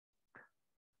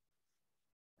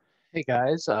Hey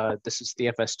guys, this is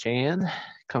DFS Chan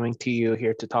coming to you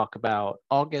here to talk about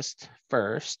August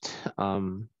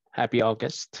 1st. Happy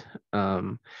August.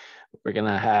 We're going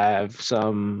to have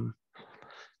some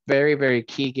very, very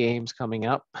key games coming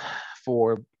up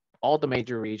for all the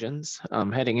major regions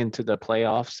heading into the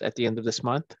playoffs at the end of this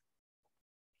month.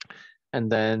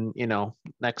 And then,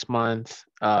 next month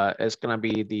is going to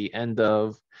be the end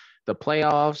of the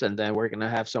playoffs. And then we're going to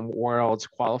have some Worlds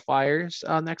qualifiers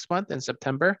next month in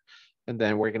September. And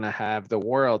then we're going to have the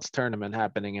Worlds tournament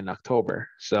happening in October.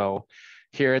 So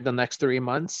here the next 3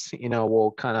 months,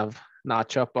 we'll kind of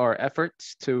notch up our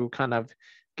efforts to kind of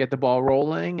get the ball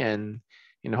rolling. And,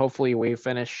 hopefully we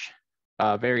finish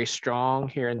very strong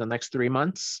here in the next 3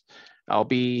 months. I'll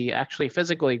be actually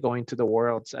physically going to the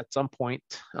Worlds at some point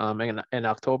in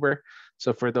October.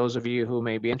 So for those of you who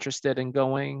may be interested in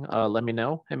going, let me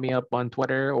know. Hit me up on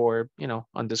Twitter or,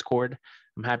 on Discord.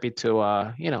 I'm happy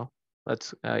to,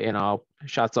 let's,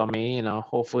 shots on me,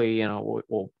 hopefully,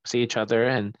 we'll see each other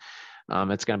and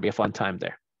it's going to be a fun time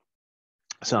there.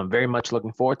 So I'm very much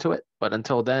looking forward to it. But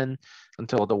until then,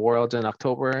 until the Worlds in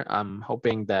October, I'm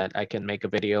hoping that I can make a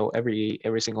video every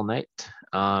single night.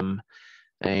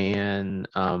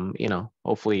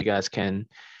 Hopefully you guys can,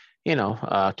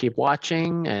 keep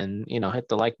watching and, hit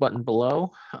the like button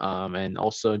below and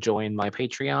also join my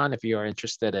Patreon if you are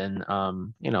interested in,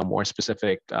 more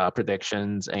specific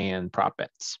predictions and prop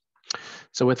bets.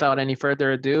 So without any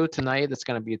further ado, tonight it's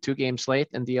going to be a 2-game slate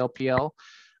in the LPL.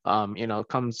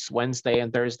 Comes Wednesday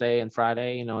and Thursday and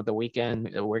Friday, the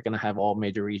weekend, we're going to have all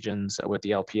major regions with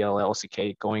the LPL,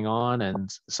 LCK going on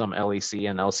and some LEC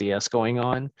and LCS going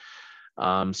on.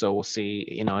 So we'll see,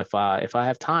 if I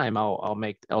have time, I'll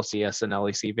make LCS and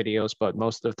LEC videos, but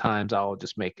most of the times I'll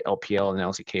just make LPL and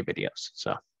LCK videos.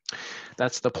 So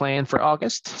that's the plan for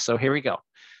August. So here we go.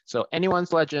 So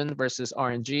Anyone's Legend versus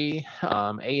RNG.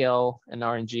 AL and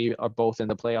RNG are both in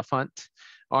the playoff hunt.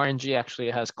 RNG actually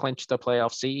has clinched the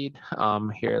playoff seed.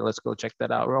 Here, let's go check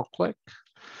that out real quick.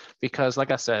 Because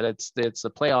like I said, it's a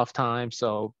playoff time,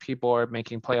 so people are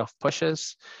making playoff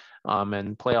pushes.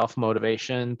 And playoff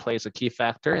motivation plays a key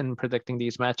factor in predicting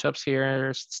these matchups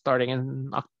here starting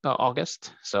in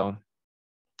August. So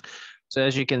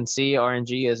as you can see,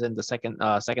 RNG is in the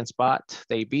second spot.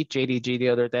 They beat JDG the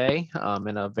other day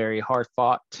in a very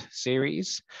hard-fought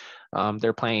series.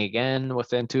 They're playing again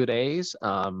within 2 days,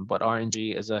 but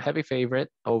RNG is a heavy favorite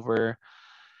over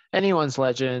Anyone's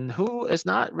Legend, who is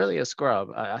not really a scrub.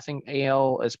 I think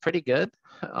AL is pretty good.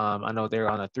 I know they're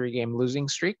on a 3-game losing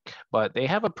streak, but they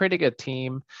have a pretty good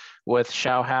team with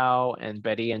Xiao Hao and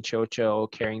Betty and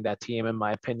Chocho carrying that team, in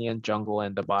my opinion, jungle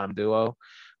and the bottom duo.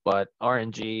 But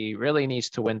RNG really needs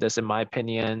to win this, in my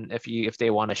opinion, if they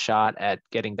want a shot at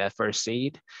getting that first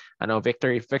seed. I know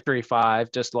Victory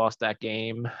 5 just lost that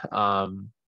game.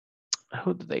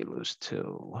 Who did they lose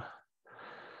to?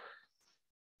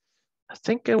 I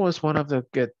think it was one of the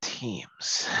good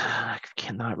teams. I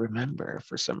cannot remember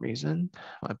for some reason.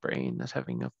 My brain is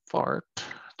having a fart.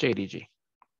 JDG.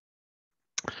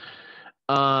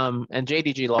 And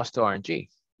JDG lost to RNG.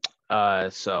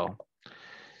 So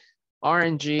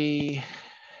RNG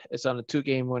is on a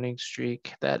 2-game winning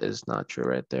streak. That is not true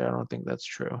right there. I don't think that's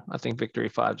true. I think Victory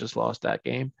 5 just lost that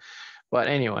game. But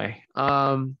anyway,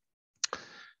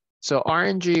 so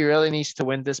RNG really needs to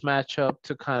win this matchup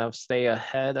to kind of stay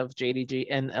ahead of JDG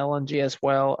and LNG, as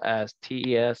well as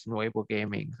TES and Weibo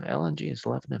Gaming. LNG is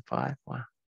 11-5. Wow.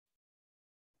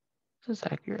 Is this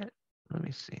accurate? Let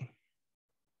me see.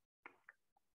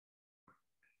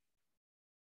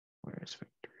 Where is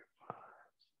Victory 5?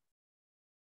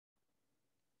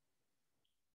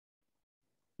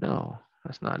 No,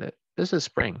 that's not it. This is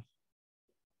spring.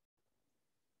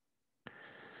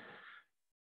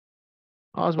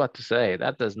 I was about to say,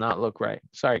 that does not look right.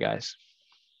 Sorry, guys.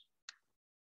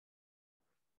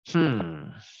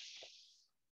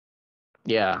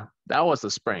 Yeah, that was the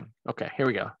spring. Okay, here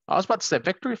we go. I was about to say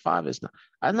Victory 5 is not.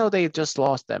 I know they just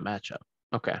lost that matchup.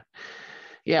 Okay.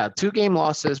 Yeah, 2-game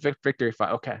losses, Victory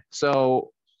 5. Okay,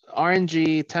 so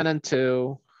RNG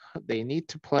 10-2. They need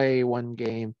to play 1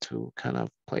 game to kind of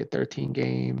play 13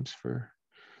 games for,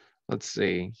 let's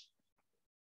see.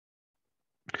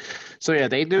 So yeah,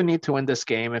 they do need to win this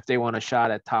game if they want a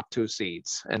shot at top 2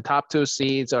 seeds. And top 2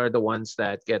 seeds are the ones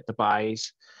that get the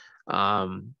buys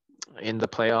in the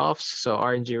playoffs. So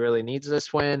RNG really needs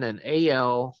this win. And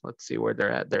AL, let's see where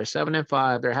they're at. They're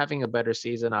 7-5. They're having a better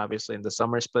season, obviously, in the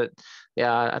summer split.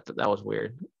 Yeah, I thought that was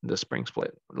weird, the spring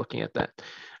split, looking at that.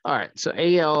 All right, so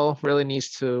AL really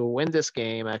needs to win this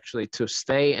game, actually, to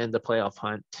stay in the playoff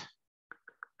hunt.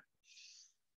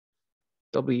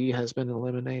 W has been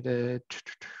eliminated.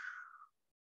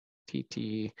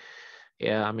 TT.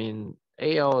 Yeah, I mean,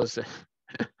 AL is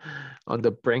on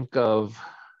the brink of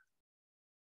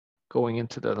going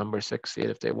into the number 6 seed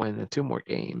if they win the 2 more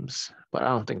games, but I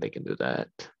don't think they can do that.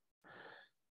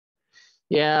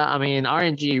 Yeah, I mean,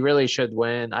 RNG really should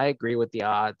win. I agree with the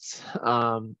odds.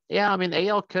 Yeah, I mean,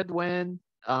 AL could win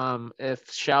if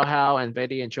Xiao Hao and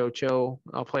Betty and Chocho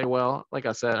play well. Like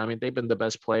I said, I mean, they've been the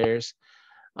best players.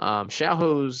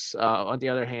 Xiaohu's on the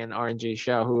other hand, RNG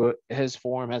Xiaohu, his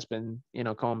form has been,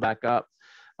 coming back up.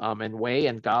 And Wei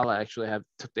and Gala actually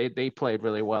they played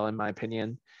really well in my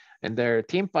opinion. And their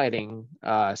team fighting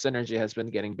synergy has been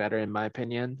getting better in my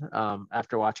opinion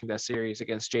after watching that series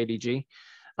against JDG.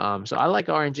 So I like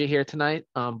RNG here tonight,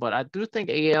 but I do think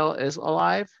AL is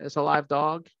alive. It's a live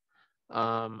dog.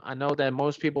 I know that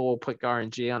most people will put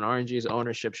RNG on. RNG's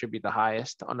ownership should be the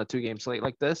highest on a 2-game slate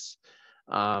like this.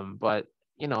 But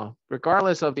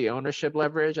regardless of the ownership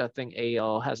leverage, I think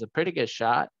AL has a pretty good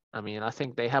shot. I mean, I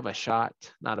think they have a shot,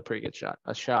 not a pretty good shot,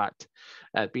 a shot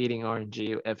at beating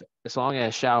RNG as long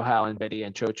as Xiao Hao and Betty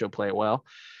and Chocho play well.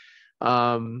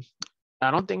 I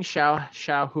don't think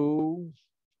Xiaohu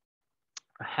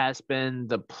has been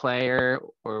the player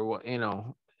or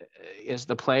is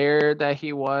the player that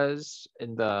he was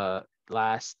in the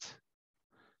last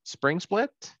spring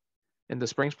split, and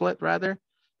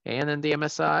in the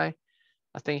MSI.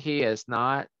 I think he is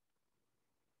not.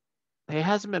 He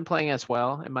hasn't been playing as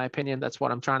well, in my opinion. That's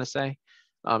what I'm trying to say.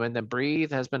 And then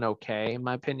Breathe has been okay, in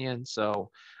my opinion.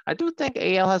 So I do think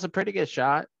AL has a pretty good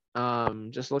shot.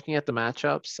 Just looking at the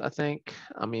matchups, I think.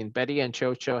 I mean, Betty and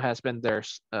Chocho has been their,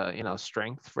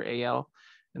 strength for AL.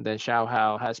 And then Xiao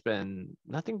Hao has been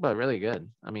nothing but really good.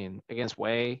 I mean, against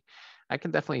Wei, I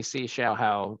can definitely see Xiao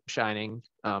Hao shining.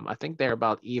 I think they're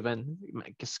about even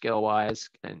skill-wise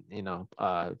and,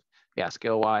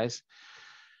 skill-wise.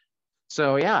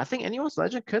 So yeah, I think anyone's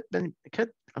legend could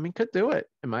do it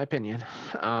in my opinion.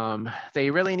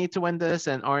 They really need to win this,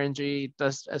 and RNG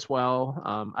does as well.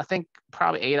 I think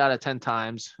probably 8 out of 10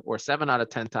 times or 7 out of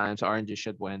 10 times RNG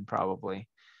should win probably,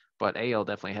 but AL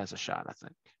definitely has a shot, I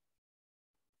think,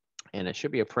 and it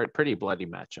should be a pretty bloody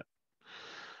matchup.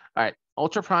 All right,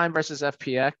 Ultra Prime versus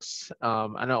FPX.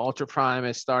 I know Ultra Prime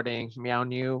is starting Meow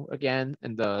New again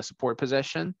in the support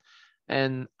position.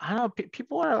 And I don't know,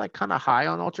 people are like kind of high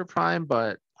on Ultra Prime,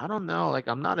 but I don't know. Like,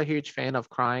 I'm not a huge fan of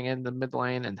Crying in the mid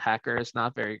lane, and Hacker is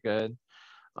not very good.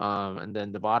 And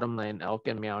then the bottom lane, Elk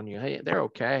and Meow New, hey, they're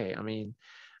okay. I mean,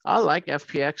 I like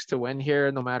FPX to win here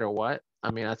no matter what.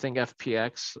 I mean, I think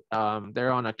FPX,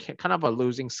 they're on a kind of a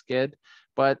losing skid,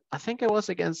 but I think it was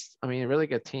against, really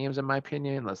good teams in my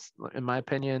opinion.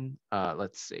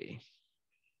 Let's see.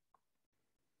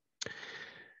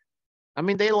 I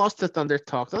mean, they lost to Thunder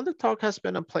Talk. Thunder Talk has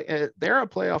been they're a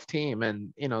playoff team.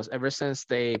 And, ever since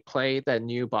they played that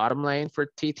new bottom lane for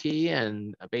TT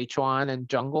and Beichuan and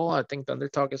Jungle, I think Thunder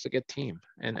Talk is a good team.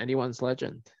 And Anyone's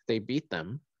Legend, they beat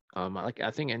them. I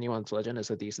think Anyone's Legend is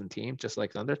a decent team, just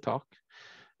like Thunder Talk.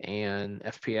 And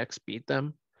FPX beat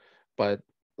them. But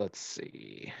let's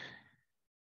see.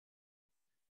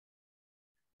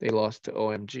 They lost to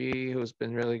OMG, who's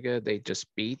been really good. They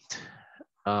just beat.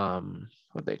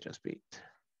 What they just beat?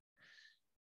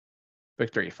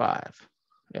 Victory 5.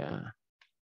 Yeah.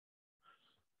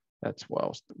 That's what I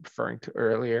was referring to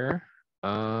earlier.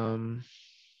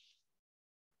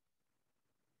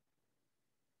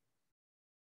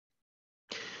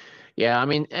 Yeah, I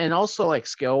mean, and also like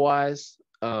skill-wise,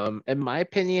 in my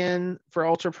opinion, for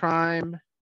Ultra Prime,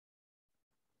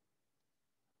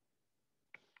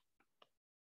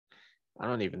 I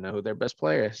don't even know who their best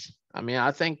player is. I mean,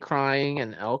 I think Crying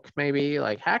and Elk maybe.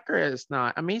 Like Hacker is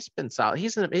not. I mean, he's been solid.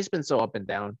 He's been so up and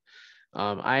down.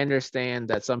 I understand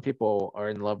that some people are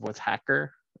in love with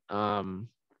Hacker, but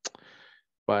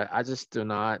I just do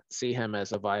not see him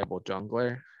as a viable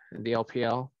jungler in the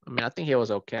LPL. I mean, I think he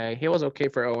was okay. He was okay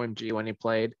for OMG when he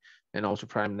played in Ultra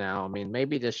Prime now. I mean,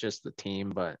 maybe that's just the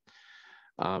team, but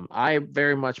I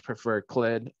very much prefer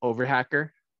Klid over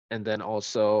Hacker. And then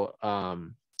also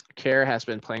Care has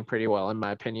been playing pretty well in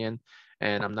my opinion.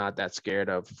 And I'm not that scared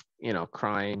of,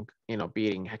 Crying,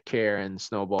 beating Care and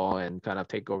Snowball and kind of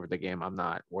take over the game. I'm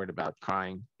not worried about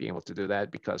Crying being able to do that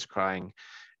because Crying,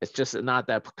 it's just not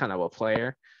that kind of a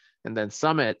player. And then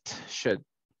Summit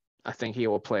I think he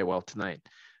will play well tonight.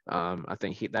 I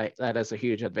think that is a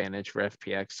huge advantage for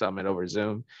FPX Summit over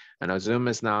Zoom. I know Zoom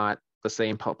is not the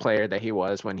same player that he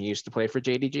was when he used to play for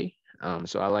JDG.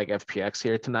 So I like FPX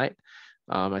here tonight.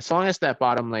 As long as that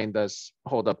bottom lane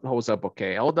holds up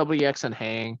okay. LWX and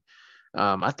Hang,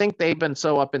 I think they've been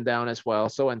so up and down as well,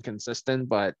 so inconsistent.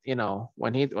 But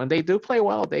when they do play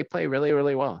well, they play really,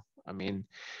 really well. I mean,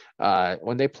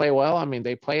 when they play well, I mean,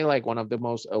 they play like one of the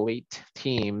most elite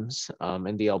teams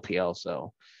in the LPL.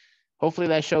 So hopefully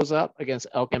that shows up against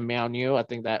Elk and Meow. I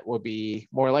think that will be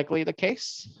more likely the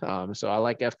case. So I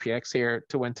like FPX here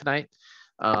to win tonight.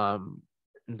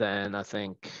 Then I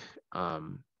think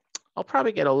I'll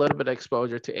probably get a little bit of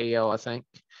exposure to AL, I think.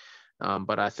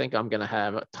 But I think I'm going to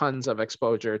have tons of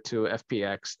exposure to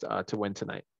FPX to win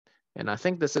tonight. And I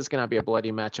think this is going to be a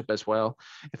bloody matchup as well.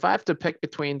 If I have to pick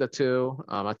between the two,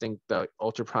 I think the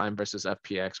Ultra Prime versus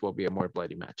FPX will be a more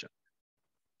bloody matchup.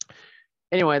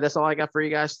 Anyway, that's all I got for you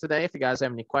guys today. If you guys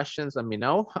have any questions, let me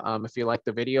know. If you like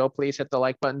the video, please hit the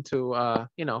like button to,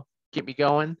 keep me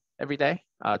going every day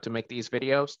to make these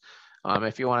videos.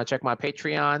 If you want to check my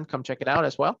Patreon, come check it out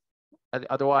as well.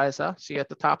 Otherwise, see you at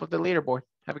the top of the leaderboard.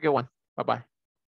 Have a good one. Bye-bye.